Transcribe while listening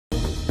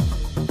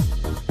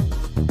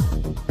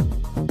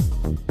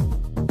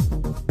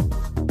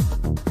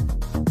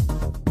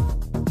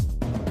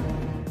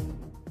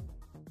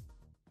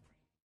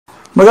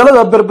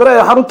magaalada Berbera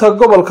ee xarunta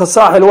gobolka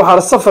Saaxil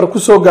waxa safar ku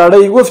soo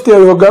gaadhay wafdi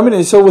ay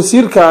hogaaminayso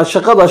wasiirka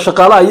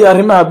shaqaalaha iyo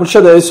Arimaha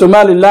Bulshada ee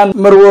Somaliland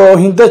Marwo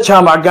Hinda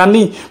Jaamac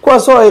Gani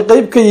kuwaas oo ay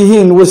qayb ka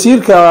yihiin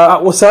wasiirka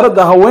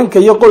wasaaradda haweenka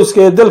iyo qoyska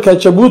ee dalka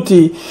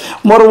Jabuuti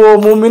Marwo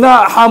Muumina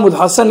Xamuud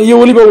Xasan iyo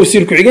waliba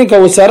wasiir ku xigeenka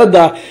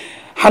wasaaradda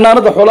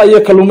xanaanada xoolaha iyo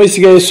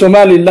kalluumaysiga ee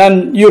Somaliland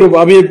Yurub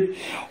Abiib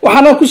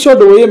waxaana ku soo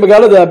dhaweeyay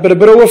magaalada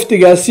Berbera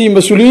waftigaasi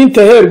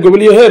mas'uuliyiinta heer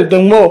gobol iyo heer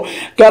degmo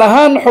gaar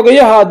ahaan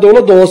xogayaha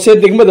dawladda hoose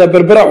degmada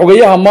Berbera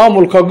xogayaha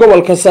maamulka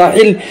gobolka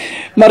Saaxil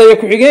maraya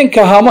ku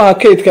xigeenka haamaha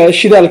kaydka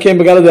shidaalka ee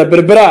magaalada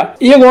Berbera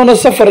iyagoona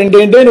safar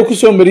indheyn ku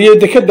soo mariyay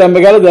dekada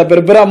magaalada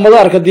Berbera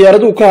madaarka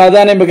diyaaradu ka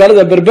hadaanay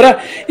magaalada Berbera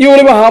iyo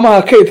waliba haamaha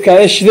kaydka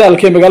ee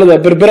shidaalka ee magaalada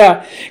Berbera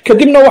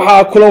kadibna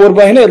waxa kulan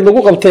warbaahineed lagu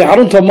qabtay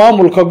xarunta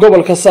maamulka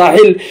gobolka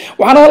Saaxil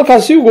waxaana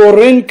halkaasi ugu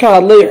horeyn ka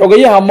hadlay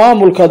xogayaha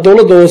maamulka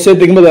dawladda hoose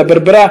degmada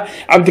Berbera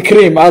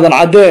Cabdikariim aadan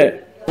cadde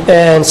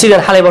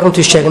sidaan xalay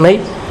runtii sheegnay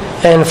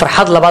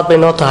farxad labaad bay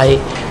noo tahay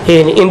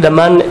in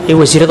dhammaan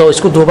wasiirada oo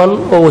isku duuban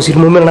oo wasiir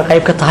Muumin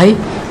qayb ka tahay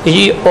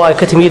oo ay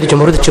ka timid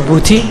jamhuuriyadda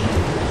Jabuuti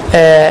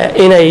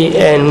inay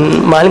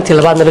maalintii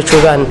labaadna la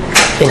joogaan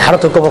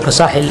xarunta gobolka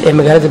Saaxil ee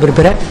magaalada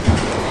Berbera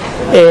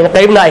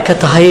qaybna ay ka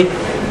tahay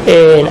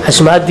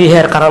casuumaadii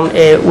heer qaran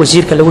ee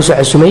wasiirka lagu soo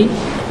casuumay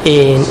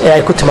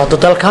ay ku timaado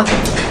dalka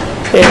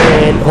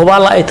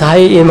hubaal ay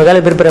tahay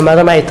magaalada Berbera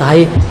maadaama ay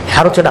tahay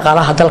xarunta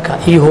dhaqaalaha dalka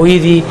iyo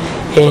hooyadii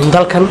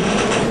dalkan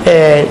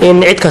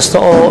in cid kasta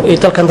oo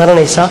dalkan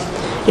daranaysa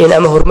in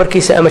ama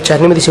horumarkiisa ama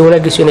jaarnimadiisa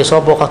wanaagiisa inay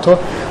soo booqato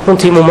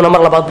runtii Muumina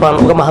mar labaad baan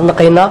uga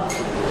mahadnaqaynaa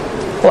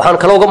waxaan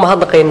kale uga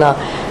mahadnaqaynaa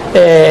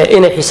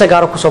inay xiisa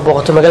gaar ah ku soo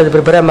booqato magaalada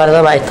Berbera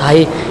maadaama ay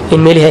tahay in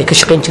meelihii ay ka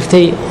shaqayn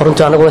jirtay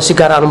runtii anaguna si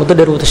gaar ah muddo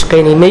dheer wada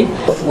shaqaynaynay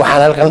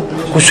waxaan halkan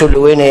ku soo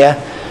dhaweynayaa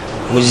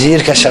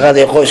wasiirka shaqada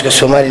ee qoyska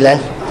Somaliland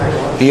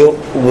iyo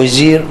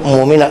wasiir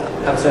Muumina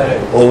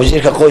oo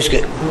wasiirka qoyska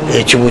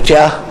ee Jabuuti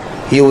ah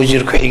iyo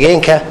wasiir ku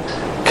xigeenka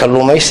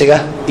kalluumaysiga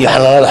iyo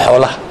xanaanada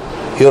xoolaha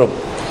Yurub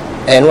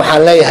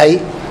waxaan leeyahay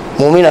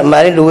Muumina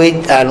maalin dhaweyd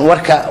aan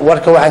warka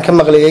waxaan ka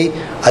maqlayay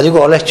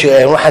adigoo leh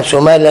waxaan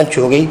Somaliland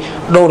joogay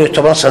dhowr iyo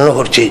 10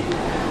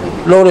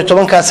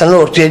 sano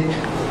horteed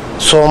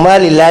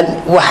Somaliland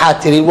waxa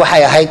tiri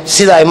waxay ahayd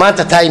sida ay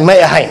maanta tahay may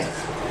ahayn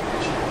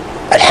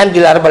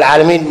alxamdulillah rabbil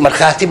caalamiin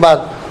markhaati baad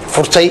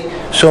furtay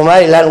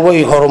Somaliland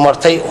way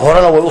horumartay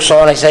horena way u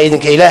soconaysaa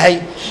idinka Ilaahay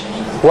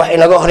wax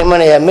inaga hor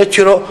imanaya ma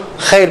jiro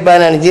khayr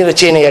baan idin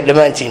rajaynayaa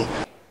dhamaantiin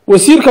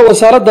wasiirka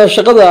wasaaradda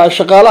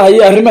shaqaalaha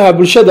iyo Arimaha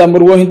Bulshada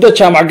Marwo Hinda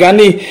Jaamac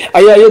Gani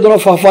ayaa iyaduna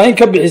faahfaahin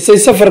ka bixisay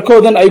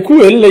safarkoodan ay ku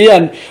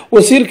helinayaan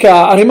wasiirka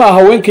Arimaha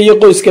haweenka iyo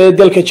qoyska ee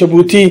dalka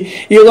Jabuuti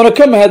iyaduna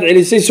ka mahad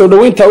celisay soo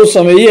dhaweynta u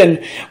sameeyeen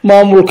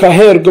maamulka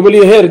heer gobol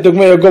iyo heer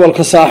degmo ee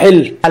gobolka Saaxil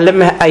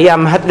ayaa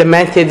mahad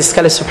dhamaanteed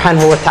iskale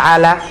subxaanahu wa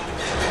ta'ala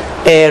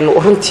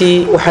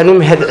runtii waxaan u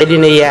mahad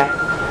celinayaa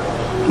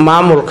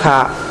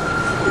maamulka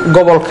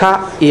gobolka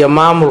iyo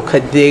maamulka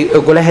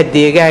golaha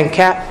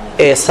deegaanka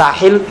ee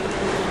Saaxil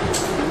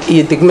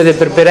iyo degmada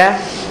Berbera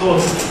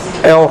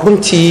oo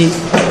runtii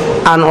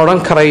aan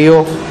oran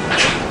karayo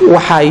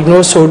waxay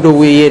noo soo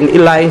dhaweeyeen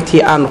ilaa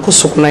intii aan ku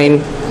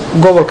sugnayn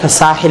gobolka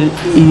Saaxil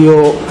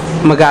iyo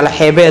magaalo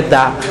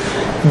xeebeedda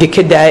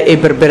dekada ee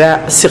Berbera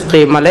si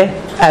qiimo leh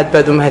aad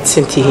baad u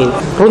mahadsantihiin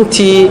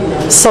runtii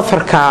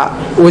safarka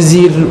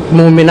wasiir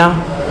Muumina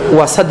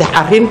waa saddex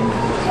arrin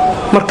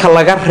marka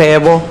laga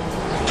reebo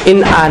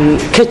in aan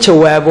ka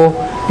jawaabo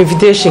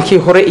invitationkii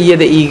hore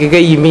iyada igaga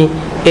yimi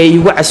ee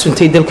igu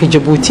casuuntay dalka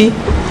Jabuuti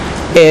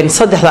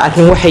saddexda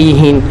arrin waxay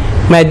yihiin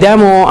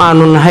maadaama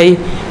aanu nahay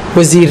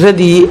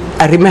wasiiradii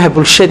Arimaha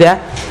Bulshada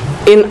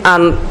in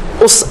aan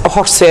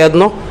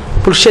horseedno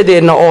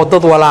bulshadeena oo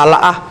dad walaalo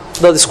ah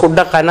dad isku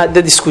dhaqana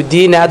dad isku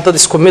diina dad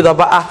isku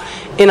midaba ah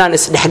inaan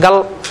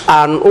isdhexgal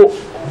aan u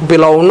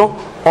bilowno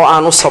oo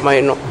aan u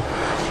sameeyno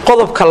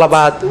qodobka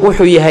labaad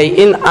wuxuu yahay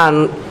in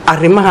aan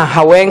arimaha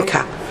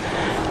haweenka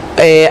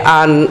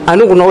aan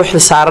aniguna u xil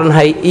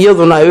saaranahay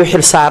iyaduna ay u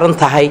xil saaran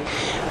tahay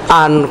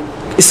aan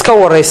iska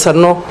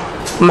wareysano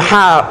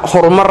maxaa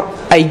horumar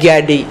ay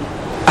gaadhay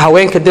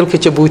haweenka dalka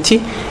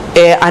Jabuuti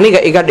ee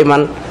aniga iga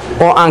dhiman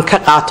oo aan ka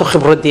qaato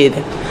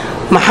khibradeeda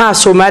maxaa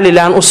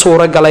Somaliland u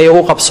suura galay oo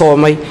u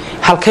qabsoomay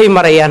halkay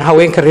marayaan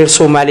haweenka reer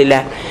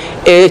Somaliland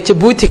ee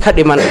Jabuuti ka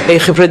dhiman ay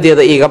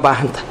khibradeeda iga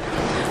baahanta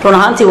run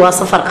ahaantii waa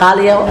safar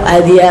qaaliya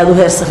aad iyo aad u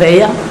heer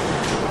sareeya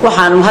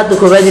waxaan mahad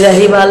koobaad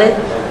Ilaahay baale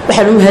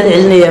waxaan u mahad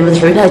celinayaa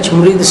madaxweynaha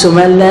jamhuuriyadda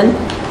Somaliland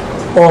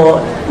oo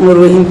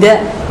Marwo Hinda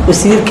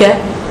wasiirka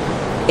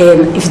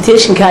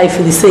invitation-ka ay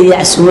fidisay iyo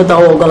casuumadda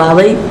oo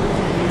ogolaaday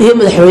iyo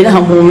madaxweynaha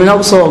Muumina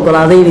u soo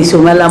ogolaaday inay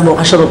Somaliland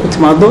booqashada ku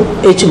timaado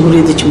ee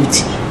jamhuuriyadda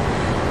Jabuuti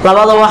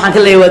labada waxaan ka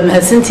leeyahay waad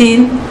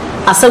mahadsantihiin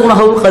asaguna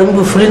hawl qaran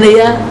buu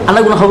fulinayaa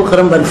anaguna hawl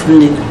qaran baan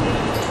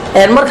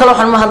fulinaynaa mar kale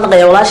waxaan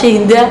mahadnaqayaa walaashay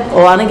Hinda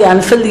oo aniga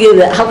aan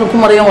fadligeeda halkan ku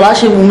marayo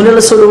walaashay Muumina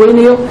la soo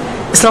dhaweynayo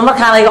isla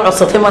markaana iga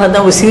codsatay mar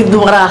haddaan wasiir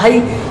dumar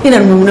ahay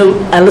inaan Muumina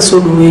aan la soo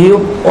dhaweeyo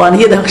oo aan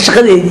iyada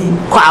shaqadeedii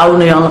ku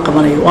caawinayo aan la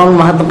qabanayo waan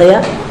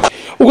mahadnaqayaa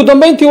ugu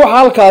dambeyntii waxaa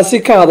halkaasi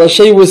ka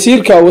hadashay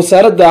wasiirka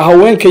wasaaradda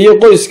haweenka iyo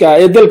qoyska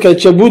ee dalka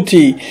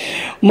Jabuuti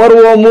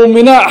marwo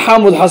muumina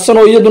xamud xasan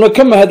oo iyaduna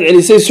ka mahad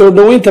celisay soo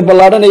dhaweynta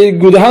ballaaran ee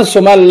guud ahaan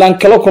Soomaaliland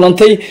kala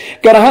kulantay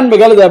gaar ahaan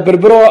magaalada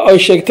Berbera oo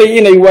sheegtay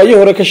inay waayo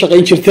hore ka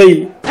shaqayn jirtay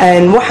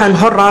waxaan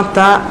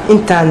horaanta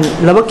intaan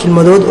laba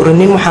kilmadood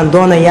oranin waxaan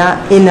doonayaa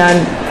inaan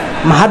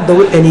mahadda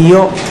u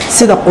celiyo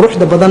sida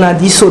quruxda badan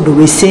aad soo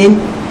dhaweyseen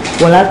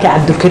walaalka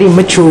Cabdulkariim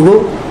ma joogo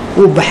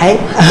uu baxay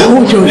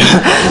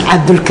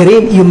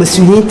Cabdulkariim iyo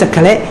mas'uuliyiinta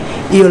kale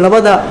iyo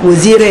labada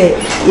wasiire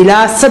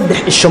ilaa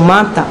 3 cisho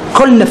maanta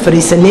kulna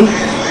fariisanin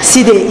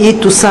sidee ii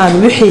tusaan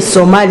wixii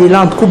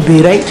Soomaaliland ku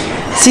biiray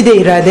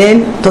sidee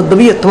raadeen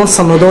 17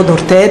 sanadood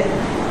horteed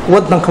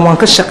wadanka waan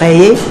ka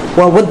shaqeeyay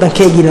waa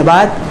wadankeygii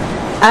labaad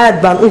aad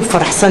baan u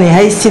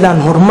faraxsanahay sidaan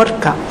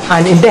horumarka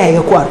aan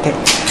indhahayga ku arkay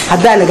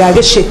hadaa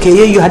lagaaga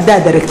sheekeeyo iyo hadaa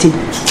aragtid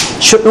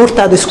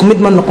shucuurtaada isku mid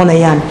ma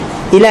noqonayaan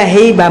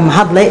ilaahay baa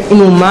mahadlay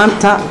inuu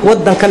maanta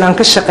wadankan aan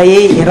ka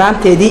shaqeeyay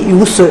iraanteedii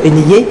igu soo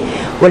celiyay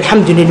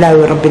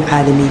walxamdulilaahi rabbil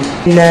caalamiin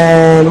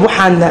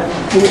waxaan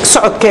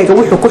socodkayga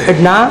wuxuu ku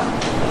xidhnaa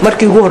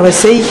markii ugu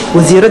horeysay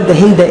wasiiradda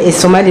Hinda ee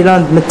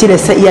Soomaaliland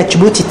mataleysa ayaa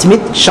Jabuuti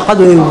timid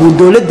shaqadu ay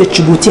dawladda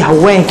Jabuuti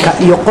haweenka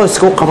iyo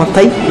qoyska u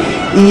qabatay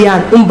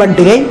iyaan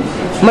bandhigay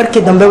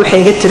markii dambe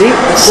waxay iga tiri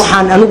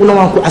waxaan aniguna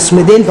waan ku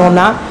casmadeyn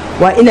doonaa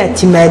waa inaad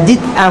timaadid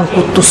aan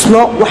ku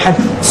tusno waxaan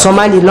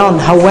Soomaaliland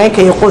haweenka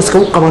iyo qoyska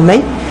u qabanay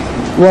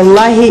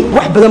wallahi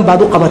wax badan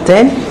baad u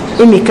qabateen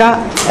imika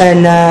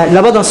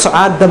labadan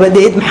socod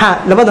dabadeed maxaa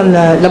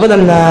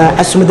labadan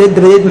casmadeed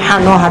dabadeed maxaa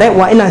noo haray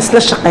waa inaan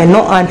isla shaqeyno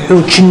aan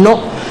xoojino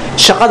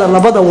shaqada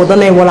labada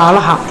wadan ee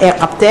walaalaha ee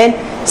qabteen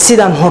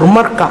sidaan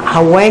horumarka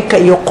haweenka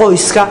iyo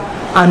qoyska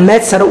aan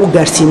meel sare u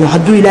gaarsiino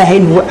hadduu ilaahay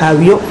nagu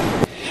caawiyo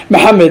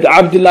maxamed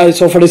cabdilaahi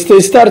soo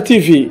fadhiistay Star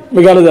TV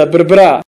magaalada Berbera.